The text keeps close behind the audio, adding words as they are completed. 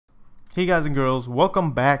Hey guys and girls,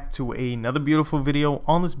 welcome back to another beautiful video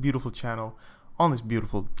on this beautiful channel on this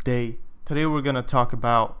beautiful day. Today we're going to talk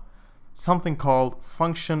about something called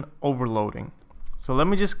function overloading. So let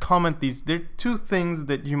me just comment these. There are two things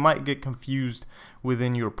that you might get confused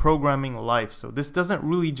within your programming life. So this doesn't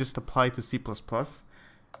really just apply to C++.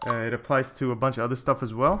 It applies to a bunch of other stuff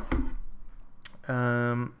as well.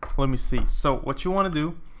 Let me see. So what you want to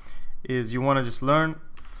do is you want to just learn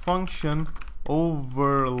function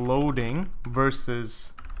overloading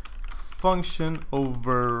versus function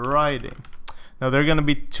overriding. Now there are going to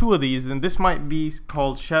be two of these, and this might be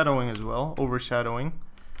called shadowing as well. Overshadowing.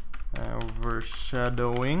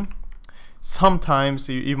 Sometimes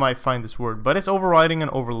you might find this word, but it's overriding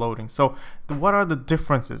and overloading. So what are the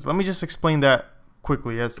differences? Let me just explain that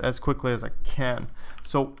quickly, as quickly as I can.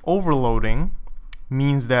 So overloading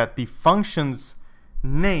means that the function's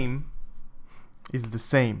name is the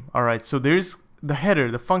same. Alright, so there's the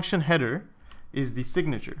header, the function header is the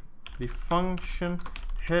signature. The function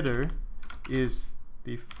header is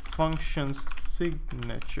the function's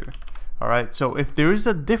signature. Alright, so if there is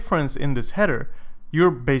a difference in this header,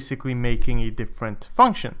 you're basically making a different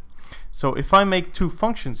function. So if I make two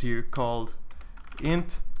functions here called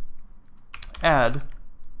int add,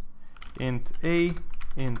 int a,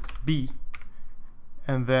 int b,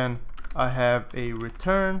 and then I have a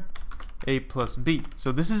return a plus b.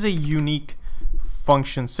 So this is a unique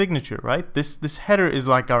function signature, right? This header is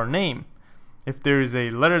like our name. If there is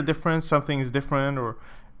a letter difference, something is different, or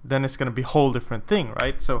then it's going to be a whole different thing,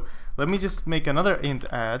 right? So let me just make another int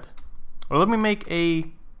add, or let me make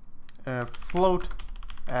a float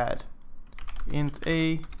add, int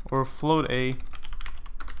a or float a,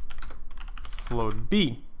 float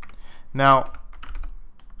b. Now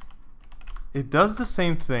it does the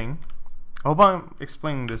same thing. I hope I'm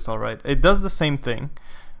explaining this all right. It does the same thing,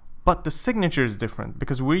 but the signature is different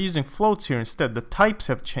because we're using floats here instead. The types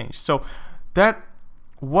have changed. So that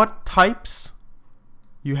what types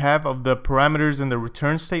you have of the parameters in the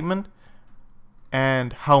return statement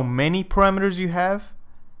and how many parameters you have,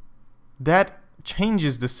 that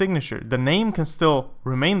changes the signature. The name can still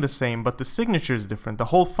remain the same, but the signature is different. The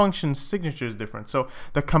whole function's signature is different. So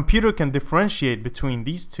the computer can differentiate between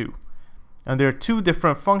these two. And there are two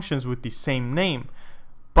different functions with the same name.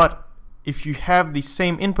 But if you have the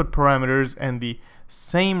same input parameters and the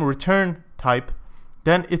same return type,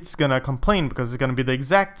 then it's going to complain because it's going to be the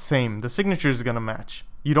exact same. The signature is going to match.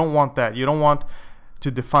 You don't want that. You don't want to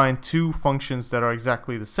define two functions that are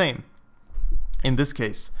exactly the same. In this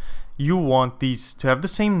case, you want these to have the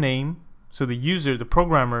same name, so the user, the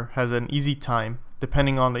programmer, has an easy time.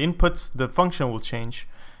 Depending on the inputs, the function will change.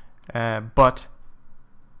 But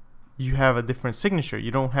you have a different signature. You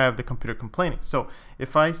don't have the computer complaining. So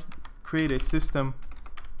if I create a system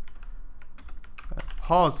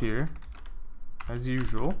pause here as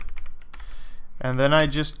usual, and then I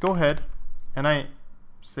just go ahead and I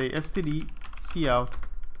say std cout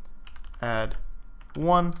add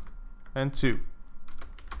 1 and 2,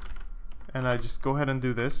 and I just go ahead and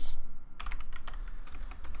do this.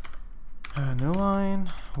 New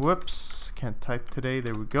line, whoops, can't type today,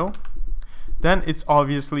 there we go. Then it's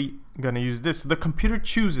obviously going to use this. So the computer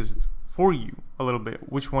chooses for you a little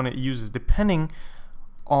bit which one it uses depending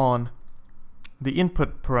on the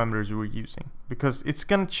input parameters we're using, because it's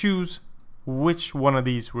going to choose which one of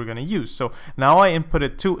these we're going to use. So now I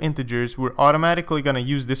inputted two integers, we're automatically going to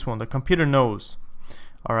use this one. The computer knows.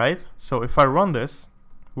 Alright, so if I run this,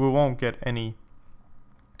 we won't get any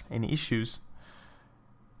issues.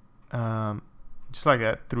 Just like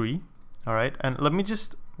that, 3. Alright, and let me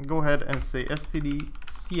just go ahead and say std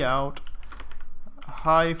cout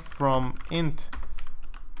high from int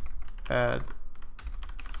add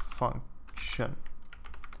function,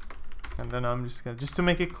 and then I'm just gonna, just to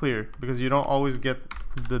make it clear because you don't always get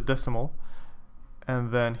the decimal,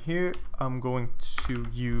 and then here I'm going to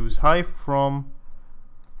use high from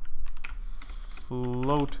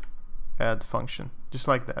float add function, just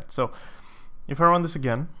like that. So if I run this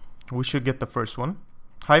again, we should get the first one,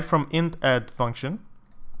 high from int add function.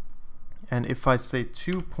 And if I say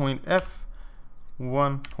 2.f,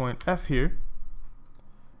 1.f here,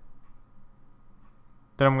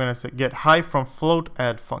 then I'm going to get high from float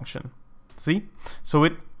add function. See? So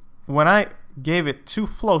when I gave it two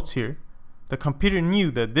floats here, the computer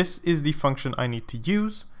knew that this is the function I need to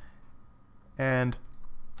use, and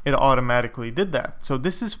it automatically did that. So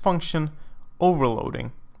this is function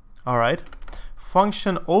overloading. Alright?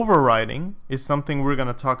 Function overriding is something we're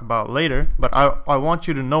going to talk about later, but I want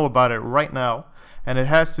you to know about it right now, and it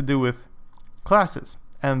has to do with classes.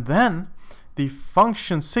 And then the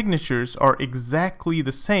function signatures are exactly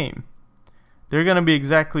the same. they're gonna be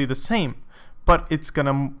exactly the same, but it's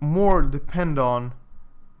gonna more depend on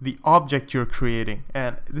the object you're creating.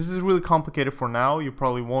 And this is really complicated for now. You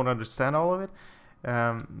probably won't understand all of it,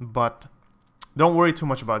 but don't worry too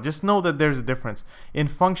much about it. Just know that there's a difference. In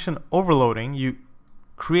function overloading, you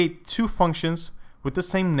create two functions with the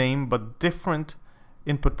same name but different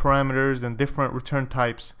input parameters and different return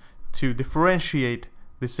types to differentiate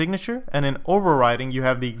the signature. And in overriding, you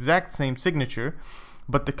have the exact same signature,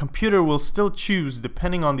 but the computer will still choose,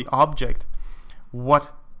 depending on the object,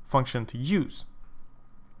 what function to use.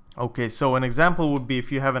 Okay, so an example would be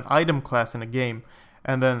if you have an item class in a game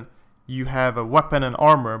and then you have a weapon and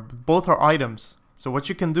armor. Both are items. So what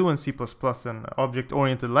you can do in C++ and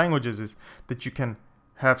object-oriented languages is that you can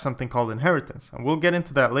have something called inheritance. And we'll get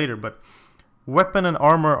into that later, but weapon and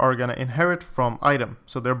armor are going to inherit from item.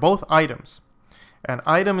 So they're both items. And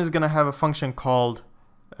item is going to have a function called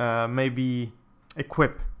maybe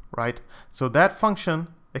equip, right? So that function,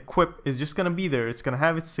 equip, is just going to be there. It's going to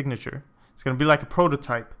have its signature. It's going to be like a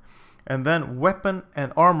prototype. And then weapon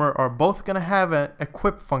and armor are both going to have an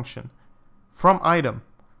equip function from item,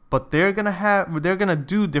 but they're going to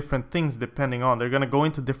do different things depending on, they're going to go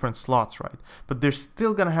into different slots, right? But they're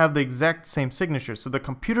still going to have the exact same signature. So the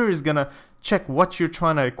computer is going to check what you're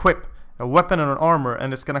trying to equip, a weapon and an armor,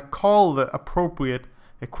 and it's going to call the appropriate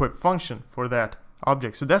equip function for that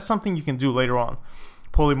object. So that's something you can do later on,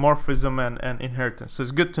 polymorphism and inheritance. So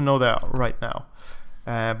it's good to know that right now,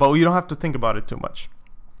 but you don't have to think about it too much.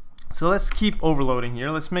 So let's keep overloading here.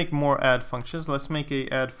 Let's make more add functions. Let's make a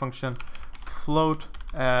add function float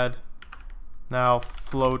add, now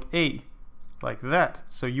float a, like that.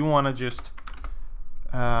 So you want to just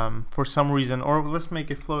for some reason, or let's make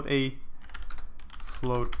a float a,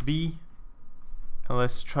 float b, and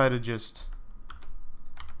let's try to just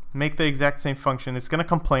make the exact same function. It's going to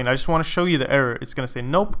complain. I just want to show you the error. It's going to say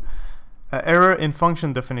nope, error in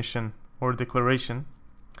function definition or declaration.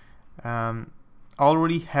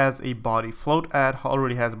 Already has a body. Float add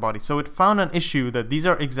already has a body. So it found an issue that these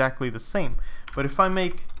are exactly the same. But if I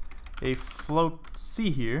make a float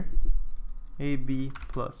c here, ab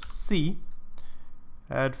plus c,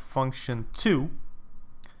 add function 2,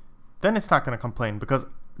 then it's not going to complain because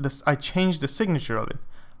I changed the signature of it.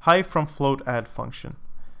 Hi from float add function.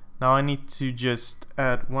 Now I need to just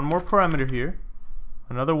add one more parameter here,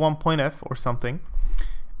 another 1.f or something,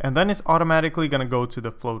 and then it's automatically going to go to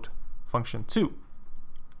the float function 2.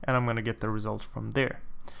 And I'm going to get the result from there.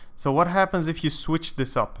 So what happens if you switch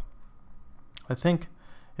this up? I think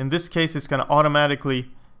in this case it's going to automatically,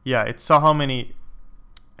 yeah, it saw how many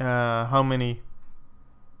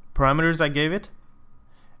parameters I gave it,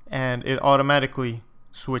 and it automatically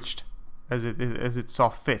switched as it saw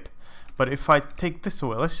fit. But if I take this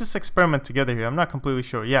away, let's just experiment together here. I'm not completely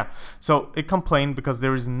sure. Yeah, so it complained because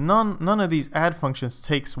there is none of these add functions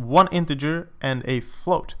takes one integer and a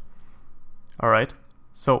float. All right.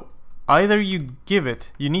 So either you give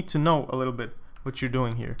it, you need to know a little bit what you're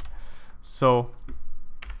doing here. So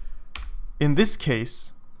in this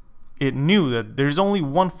case, it knew that there's only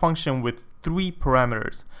one function with 3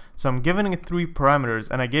 parameters. So I'm giving it 3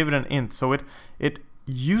 parameters and I gave it an int. So it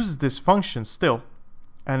used this function still,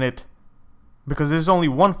 and because there's only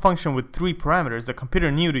one function with 3 parameters, the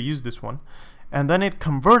computer knew to use this one, and then it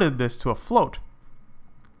converted this to a float.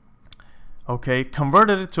 Okay,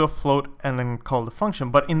 converted it to a float and then called the function.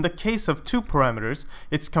 But in the case of 2 parameters,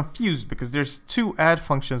 it's confused because there's 2 add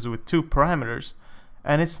functions with 2 parameters,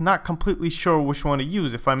 and it's not completely sure which one to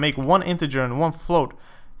use. If I make one integer and one float,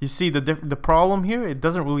 you see the problem here? It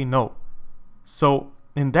doesn't really know. So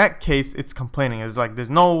in that case, it's complaining. It's like, there's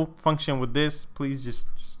no function with this. Please just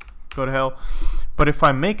go to hell. But if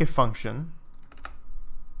I make a function,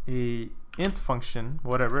 a int function,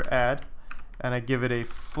 whatever, add, and I give it a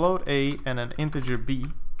float a and an integer b,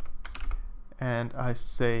 and I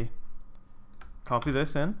say, copy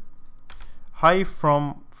this in, hi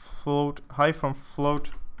from float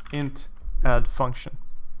int add function.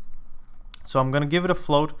 So I'm going to give it a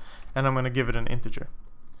float and I'm going to give it an integer.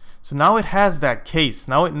 So now it has that case.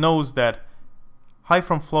 Now it knows that hi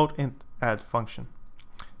from float int add function.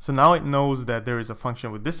 So now it knows that there is a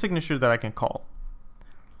function with this signature that I can call.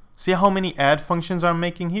 See how many add functions I'm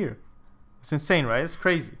making here? It's insane, right? It's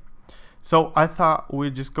crazy. So I thought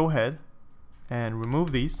we'd just go ahead and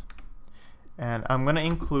remove these, and I'm gonna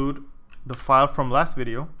include the file from last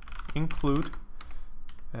video. Include.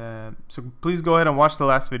 So please go ahead and watch the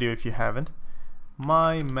last video if you haven't.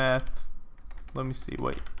 My math. Let me see.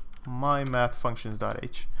 Wait. My math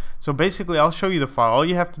functions.h. So basically, I'll show you the file. All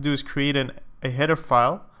you have to do is create a header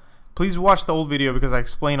file. Please watch the old video because I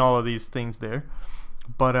explain all of these things there.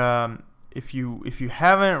 But if you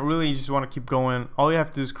haven't really, you just want to keep going, all you have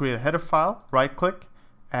to do is create a header file, right click,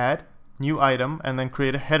 add, new item, and then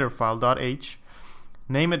create a header file .h.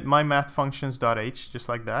 Name it mymathfunctions.h, just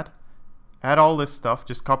like that. Add all this stuff,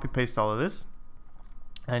 just copy paste all of this,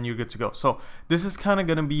 and you're good to go. So this is kind of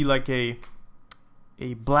going to be like a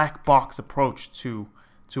black box approach to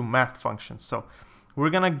math functions. So we're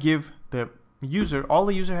going to give the user, all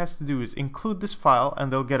the user has to do is include this file,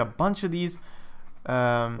 and they'll get a bunch of these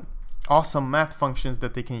awesome math functions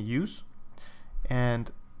that they can use.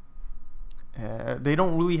 And they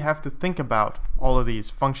don't really have to think about all of these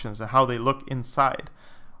functions and how they look inside.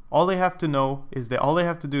 All they have to know is that all they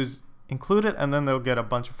have to do is include it, and then they'll get a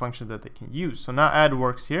bunch of functions that they can use. So now add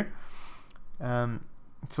works here.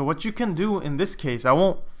 So what you can do in this case, I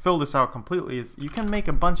won't fill this out completely, is you can make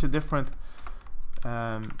a bunch of different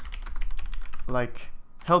like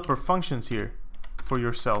helper functions here for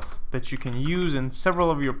yourself that you can use in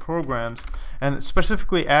several of your programs. And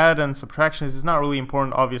specifically add and subtractions is not really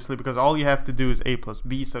important, obviously, because all you have to do is a plus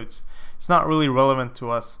b, so it's not really relevant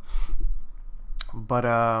to us, but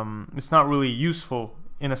it's not really useful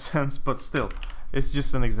in a sense, but still it's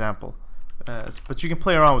just an example. But you can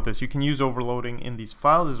play around with this. You can use overloading in these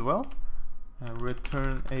files as well.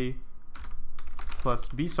 Return a plus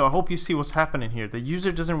b. So I hope you see what's happening here. The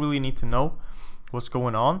user doesn't really need to know what's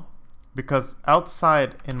going on, because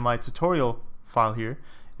outside in my tutorial file here,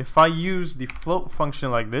 if I use the float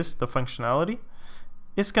function like this, the functionality,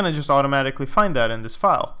 it's going to just automatically find that in this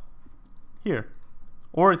file here,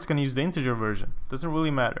 or it's going to use the integer version. Doesn't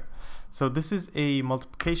really matter. So this is a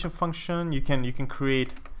multiplication function. You can create,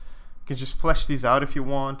 you can just flesh these out if you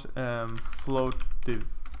want. Float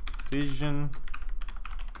division,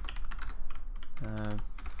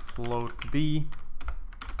 float b,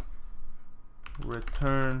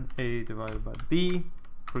 return a divided by b,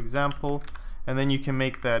 for example. And then you can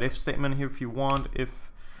make that if statement here if you want.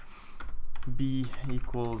 If b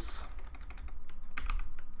equals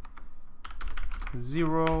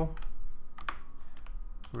 0,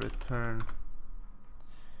 return,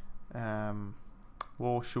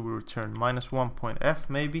 what should we return? -1.f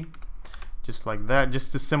maybe, just like that,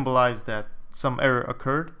 just to symbolize that some error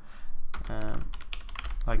occurred.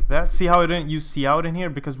 Like that. See how I didn't use cout in here?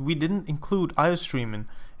 Because we didn't include IOStream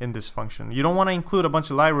in this function. You don't want to include a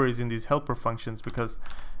bunch of libraries in these helper functions because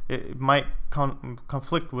it might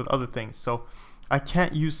conflict with other things. So I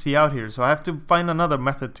can't use cout here, so I have to find another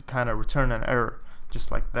method to kind of return an error,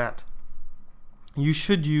 just like that. You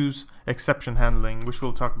should use exception handling, which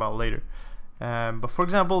we'll talk about later. But for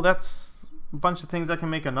example, that's a bunch of things. I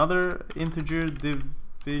can make another integer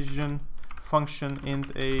division function,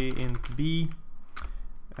 int a, int b.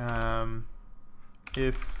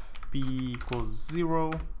 If b equals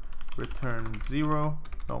 0, return 0,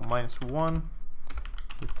 no, -1,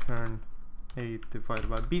 return a divided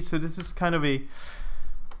by b. So this is kind of a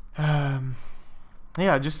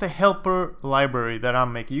yeah, just a helper library that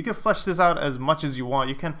I'm making. You can flesh this out as much as you want.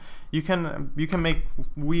 You can make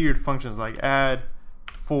weird functions like add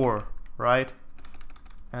 4, right?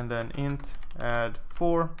 And then int add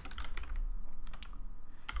 4,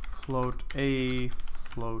 float a,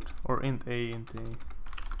 float, or int a, int a,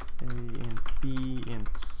 int b,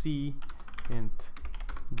 int c, int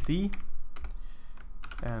d,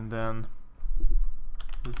 and then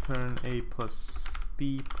return a plus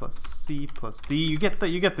b plus c plus d. You get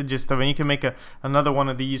the gist of it. You can make another one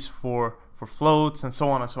of these for floats and so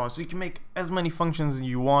on and so on. So you can make as many functions as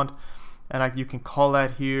you want, and you can call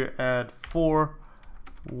that here add 4,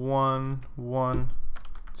 1, 1,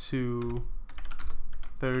 2,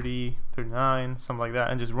 30, 39, something like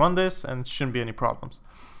that, and just run this, and it shouldn't be any problems.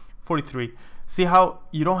 43. See how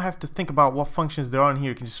you don't have to think about what functions there are in here.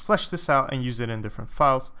 You can just flesh this out and use it in different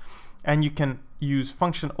files. And you can use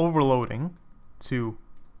function overloading to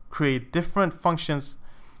create different functions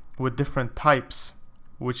with different types,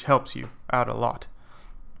 which helps you out a lot.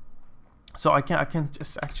 So I can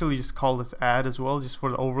just actually just call this add as well, just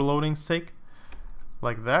for the overloading sake,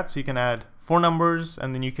 like that. So you can add 4 numbers,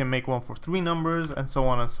 and then you can make one for 3 numbers, and so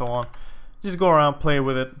on and so on. Just go around, play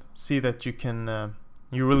with it, see that you can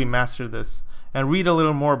you really master this, and read a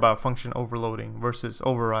little more about function overloading versus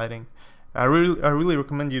overriding. I really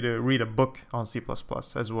recommend you to read a book on C++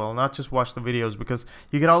 as well, not just watch the videos, because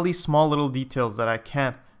you get all these small little details that I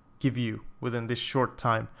can't give you within this short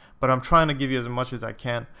time, but I'm trying to give you as much as I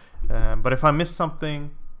can. But if I miss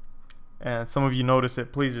something and some of you notice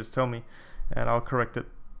it, please just tell me and I'll correct it.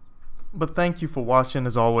 But thank you for watching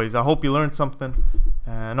as always. I hope you learned something.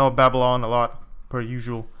 I know I babble on a lot per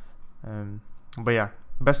usual, but yeah,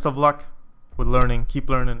 best of luck with learning. Keep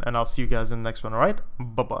learning, and I'll see you guys in the next one. All right,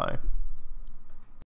 bye bye.